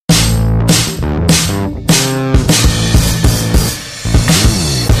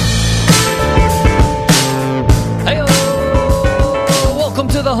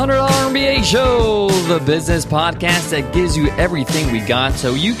business podcast that gives you everything we got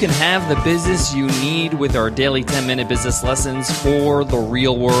so you can have the business you need with our daily 10-minute business lessons for the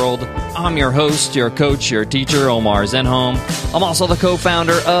real world. I'm your host, your coach, your teacher, Omar Zenhom. I'm also the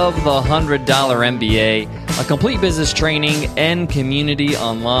co-founder of the $100 MBA, a complete business training and community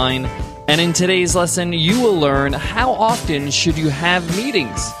online. And in today's lesson, you will learn how often should you have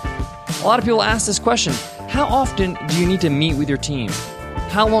meetings. A lot of people ask this question: how often do you need to meet with your team?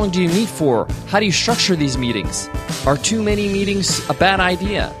 How long do you meet for? How do you structure these meetings? Are too many meetings a bad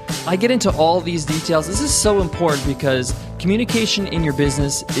idea? I get into all these details. This is so important because communication in your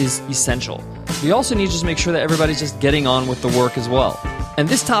business is essential. You also need to just make sure that everybody's just getting on with the work as well. And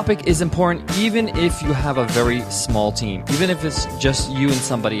this topic is important even if you have a very small team, even if it's just you and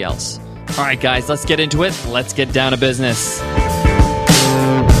somebody else. All right, guys, let's get into it. Let's get down to business.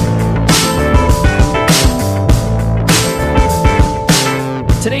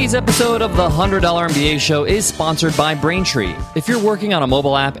 Today's episode of the $100 MBA Show is sponsored by Braintree. If you're working on a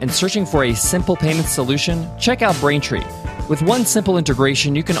mobile app and searching for a simple payment solution, check out Braintree. With one simple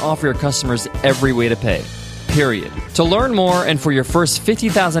integration, you can offer your customers every way to pay, period. To learn more and for your first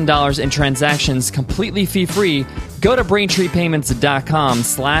 $50,000 in transactions completely fee-free, go to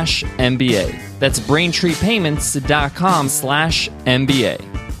BraintreePayments.com/MBA. That's BraintreePayments.com/MBA.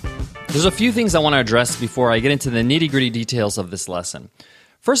 There's a few things I want to address before I get into the nitty-gritty details of this lesson.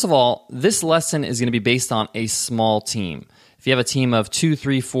 First of all, this lesson is going to be based on a small team. If you have a team of 2,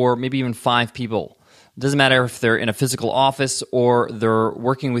 3, 4, maybe even 5 people, it doesn't matter if they're in a physical office or they're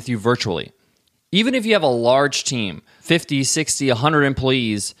working with you virtually. Even if you have a large team, 50, 60, 100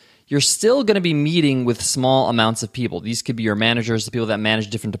 employees, you're still going to be meeting with small amounts of people. These could be your managers, the people that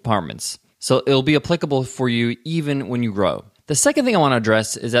manage different departments. So it'll be applicable for you even when you grow. The second thing I want to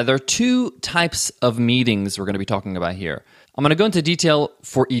address is that there are 2 types of meetings we're going to be talking about here. I'm going to go into detail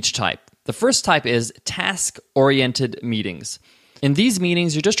for each type. The first type is task-oriented meetings. In these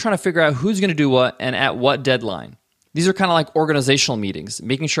meetings, you're just trying to figure out who's going to do what and at what deadline. These are kind of like organizational meetings,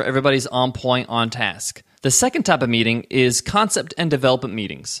 making sure everybody's on point, on task. The second type of meeting is concept and development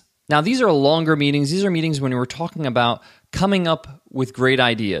meetings. Now, these are longer meetings. These are meetings when we're talking about coming up with great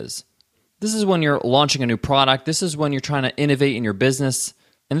ideas. This is when you're launching a new product. This is when you're trying to innovate in your business.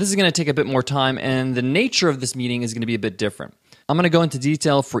 And this is going to take a bit more time, and the nature of this meeting is going to be a bit different. I'm going to go into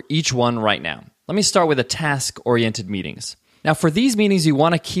detail for each one right now. Let me start with the task-oriented meetings. Now, for these meetings, you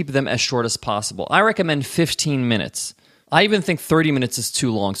want to keep them as short as possible. I recommend 15 minutes. I even think 30 minutes is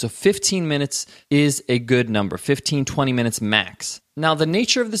too long, so 15 minutes is a good number, 15, 20 minutes max. Now, the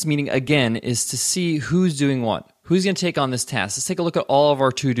nature of this meeting, again, is to see who's doing what. Who's going to take on this task? Let's take a look at all of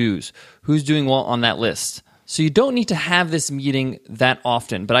our to-dos. Who's doing what on that list? So you don't need to have this meeting that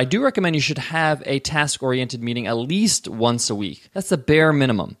often, but I do recommend you should have a task-oriented meeting at least once a week. That's the bare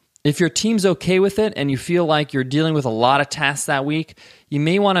minimum. If your team's okay with it and you feel like you're dealing with a lot of tasks that week, you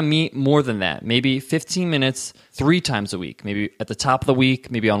may want to meet more than that, maybe 15 minutes 3 times a week, maybe at the top of the week,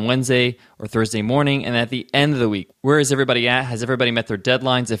 maybe on Wednesday or Thursday morning, and at the end of the week. Where is everybody at? Has everybody met their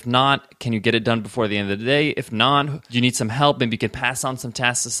deadlines? If not, can you get it done before the end of the day? If not, do you need some help? Maybe you can pass on some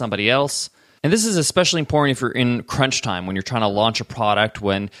tasks to somebody else. And this is especially important if you're in crunch time, when you're trying to launch a product,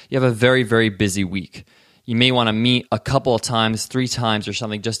 when you have a very, very busy week. You may want to meet a couple of times, 3 times or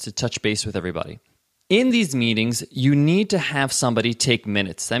something, just to touch base with everybody. In these meetings, you need to have somebody take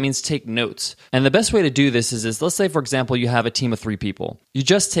minutes. That means take notes. And the best way to do this is let's say, for example, you have a team of 3 people. You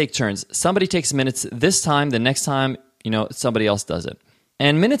just take turns. Somebody takes minutes this time, the next time, somebody else does it.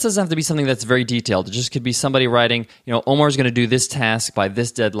 And minutes doesn't have to be something that's very detailed. It just could be somebody writing, Omar's going to do this task by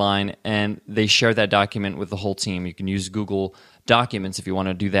this deadline, and they share that document with the whole team. You can use Google Documents if you want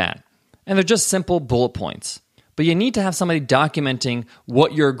to do that. And they're just simple bullet points. But you need to have somebody documenting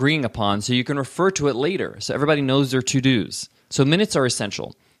what you're agreeing upon so you can refer to it later, so everybody knows their to-dos. So minutes are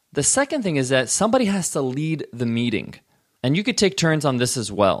essential. The second thing is that somebody has to lead the meeting. And you could take turns on this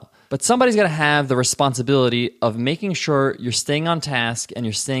as well. But somebody's got to have the responsibility of making sure you're staying on task and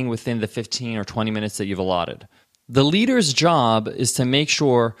you're staying within the 15 or 20 minutes that you've allotted. The leader's job is to make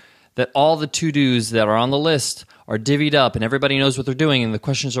sure that all the to-dos that are on the list are divvied up and everybody knows what they're doing and the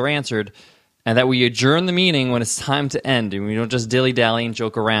questions are answered, and that we adjourn the meeting when it's time to end and we don't just dilly-dally and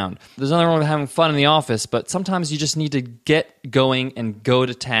joke around. There's nothing wrong with having fun in the office, but sometimes you just need to get going and go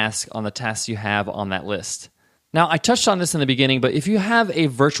to task on the tasks you have on that list. Now, I touched on this in the beginning, but if you have a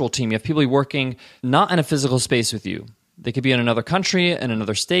virtual team, you have people working not in a physical space with you, they could be in another country, in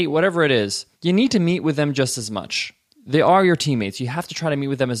another state, whatever it is, you need to meet with them just as much. They are your teammates. You have to try to meet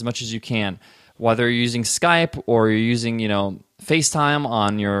with them as much as you can, whether you're using Skype or you're using, FaceTime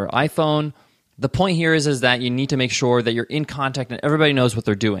on your iPhone. The point here is that you need to make sure that you're in contact and everybody knows what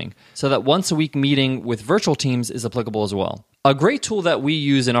they're doing, so that once a week meeting with virtual teams is applicable as well. A great tool that we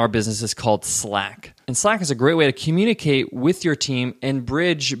use in our business is called Slack. And Slack is a great way to communicate with your team and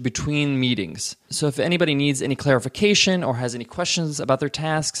bridge between meetings. So if anybody needs any clarification or has any questions about their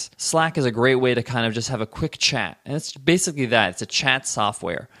tasks, Slack is a great way to kind of just have a quick chat. And it's basically that. It's a chat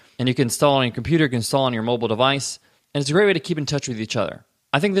software. And you can install it on your computer, you can install it on your mobile device, and it's a great way to keep in touch with each other.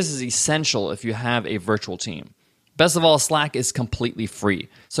 I think this is essential if you have a virtual team. Best of all, Slack is completely free.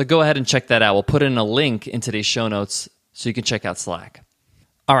 So go ahead and check that out. We'll put in a link in today's show notes so you can check out Slack.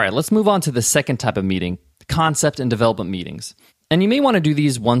 All right, let's move on to the second type of meeting, concept and development meetings. And you may want to do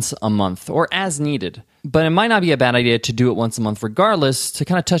these once a month or as needed, but it might not be a bad idea to do it once a month regardless, to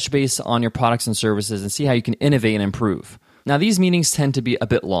kind of touch base on your products and services and see how you can innovate and improve. Now, these meetings tend to be a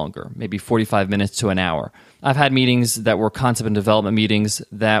bit longer, maybe 45 minutes to an hour. I've had meetings that were concept and development meetings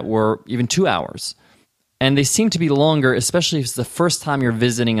that were even 2 hours. And they seem to be longer, especially if it's the first time you're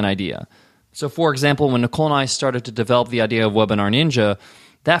visiting an idea. So, for example, when Nicole and I started to develop the idea of Webinar Ninja,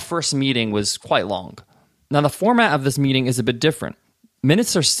 that first meeting was quite long. Now, the format of this meeting is a bit different.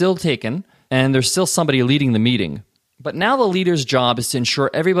 Minutes are still taken, and there's still somebody leading the meeting. But now the leader's job is to ensure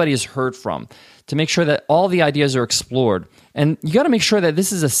everybody is heard from, to make sure that all the ideas are explored. And you got to make sure that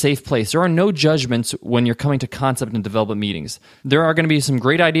this is a safe place. There are no judgments when you're coming to concept and development meetings. There are going to be some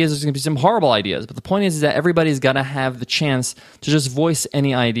great ideas, there's going to be some horrible ideas. But the point is that everybody's got to have the chance to just voice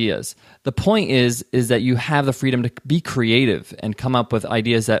any ideas. The point is that you have the freedom to be creative and come up with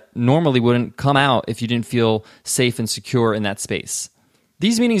ideas that normally wouldn't come out if you didn't feel safe and secure in that space.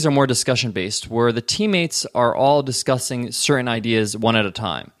 These meetings are more discussion-based, where the teammates are all discussing certain ideas one at a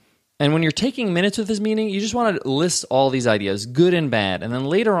time. And when you're taking minutes with this meeting, you just want to list all these ideas, good and bad, and then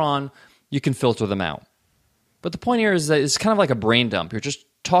later on, you can filter them out. But the point here is that it's kind of like a brain dump. You're just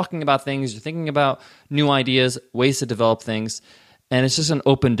talking about things, you're thinking about new ideas, ways to develop things, and it's just an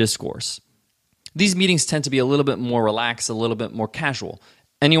open discourse. These meetings tend to be a little bit more relaxed, a little bit more casual.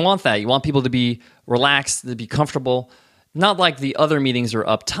 And you want that. You want people to be relaxed, to be comfortable. Not like the other meetings are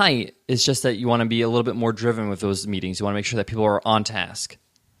uptight, it's just that you want to be a little bit more driven with those meetings. You want to make sure that people are on task.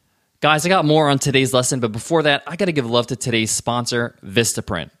 Guys, I got more on today's lesson, but before that, I got to give love to today's sponsor,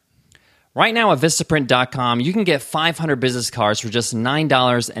 Vistaprint. Right now at Vistaprint.com, you can get 500 business cards for just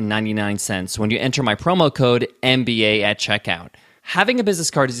 $9.99 when you enter my promo code MBA at checkout. Having a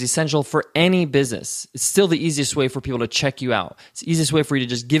business card is essential for any business. It's still the easiest way for people to check you out. It's the easiest way for you to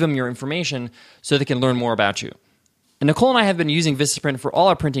just give them your information so they can learn more about you. And Nicole and I have been using Vistaprint for all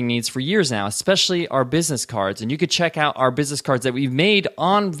our printing needs for years now, especially our business cards. And you could check out our business cards that we've made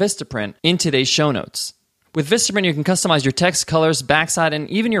on Vistaprint in today's show notes. With Vistaprint, you can customize your text, colors, backside, and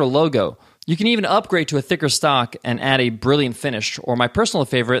even your logo. You can even upgrade to a thicker stock and add a brilliant finish, or my personal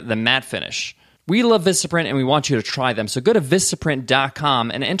favorite, the matte finish. We love Vistaprint and we want you to try them. So go to Vistaprint.com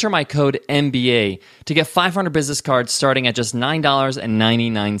and enter my code MBA to get 500 business cards starting at just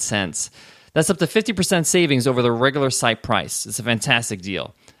 $9.99. That's up to 50% savings over the regular site price. It's a fantastic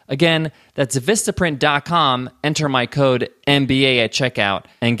deal. Again, that's Vistaprint.com. Enter my code MBA at checkout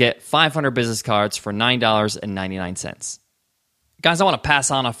and get 500 business cards for $9.99. Guys, I want to pass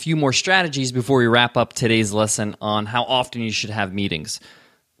on a few more strategies before we wrap up today's lesson on how often you should have meetings.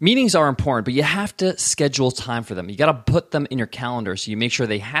 Meetings are important, but you have to schedule time for them. You got to put them in your calendar so you make sure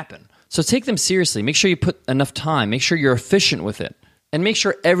they happen. So take them seriously. Make sure you put enough time. Make sure you're efficient with it. And make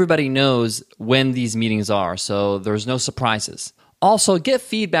sure everybody knows when these meetings are so there's no surprises. Also, get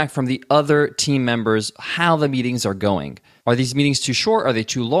feedback from the other team members how the meetings are going. Are these meetings too short? Are they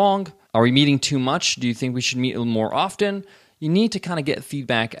too long? Are we meeting too much? Do you think we should meet more often? You need to kind of get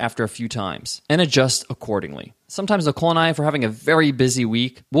feedback after a few times and adjust accordingly. Sometimes Nicole and I, if we're having a very busy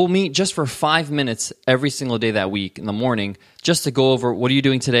week, we'll meet just for 5 minutes every single day that week in the morning just to go over what are you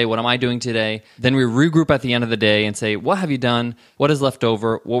doing today, what am I doing today. Then we regroup at the end of the day and say, what have you done, what is left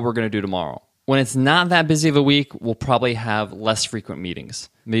over, what we're going to do tomorrow. When it's not that busy of a week, we'll probably have less frequent meetings,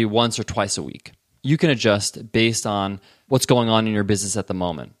 maybe once or twice a week. You can adjust based on what's going on in your business at the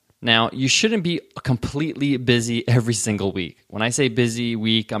moment. Now, you shouldn't be completely busy every single week. When I say busy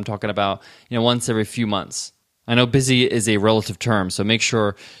week, I'm talking about once every few months. I know busy is a relative term, so make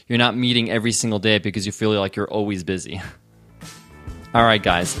sure you're not meeting every single day because you feel like you're always busy. All right,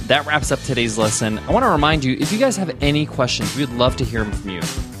 guys, that wraps up today's lesson. I want to remind you, if you guys have any questions, we'd love to hear them from you.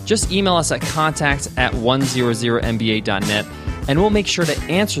 Just email us at contact@100mba.net, and we'll make sure to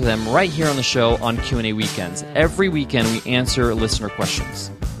answer them right here on the show on Q&A weekends. Every weekend, we answer listener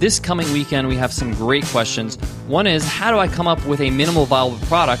questions. This coming weekend, we have some great questions. One is, how do I come up with a minimal viable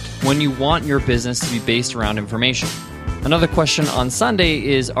product when you want your business to be based around information? Another question on Sunday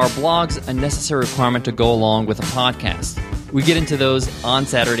is, are blogs a necessary requirement to go along with a podcast? We get into those on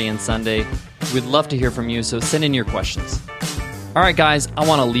Saturday and Sunday. We'd love to hear from you, so send in your questions. All right, guys, I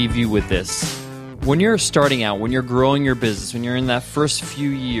want to leave you with this. When you're starting out, when you're growing your business, when you're in that first few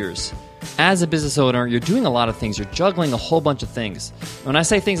years, as a business owner, you're doing a lot of things. You're juggling a whole bunch of things. When I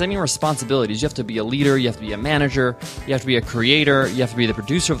say things, I mean responsibilities. You have to be a leader. You have to be a manager. You have to be a creator. You have to be the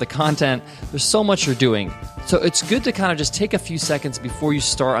producer of the content. There's so much you're doing. So it's good to kind of just take a few seconds before you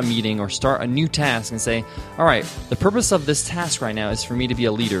start a meeting or start a new task and say, all right, the purpose of this task right now is for me to be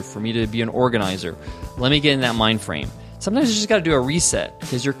a leader, for me to be an organizer. Let me get in that mind frame. Sometimes you just got to do a reset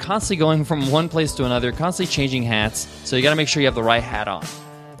because you're constantly going from one place to another, constantly changing hats. So you got to make sure you have the right hat on.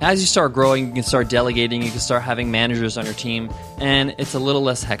 As you start growing, you can start delegating, you can start having managers on your team, and it's a little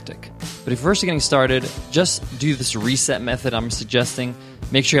less hectic. But if you're first getting started, just do this reset method I'm suggesting.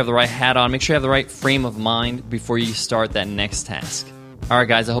 Make sure you have the right hat on, make sure you have the right frame of mind before you start that next task. All right,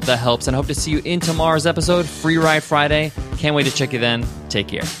 guys, I hope that helps, and I hope to see you in tomorrow's episode, Free Ride Friday. Can't wait to check you then. Take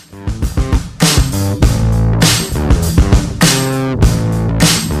care.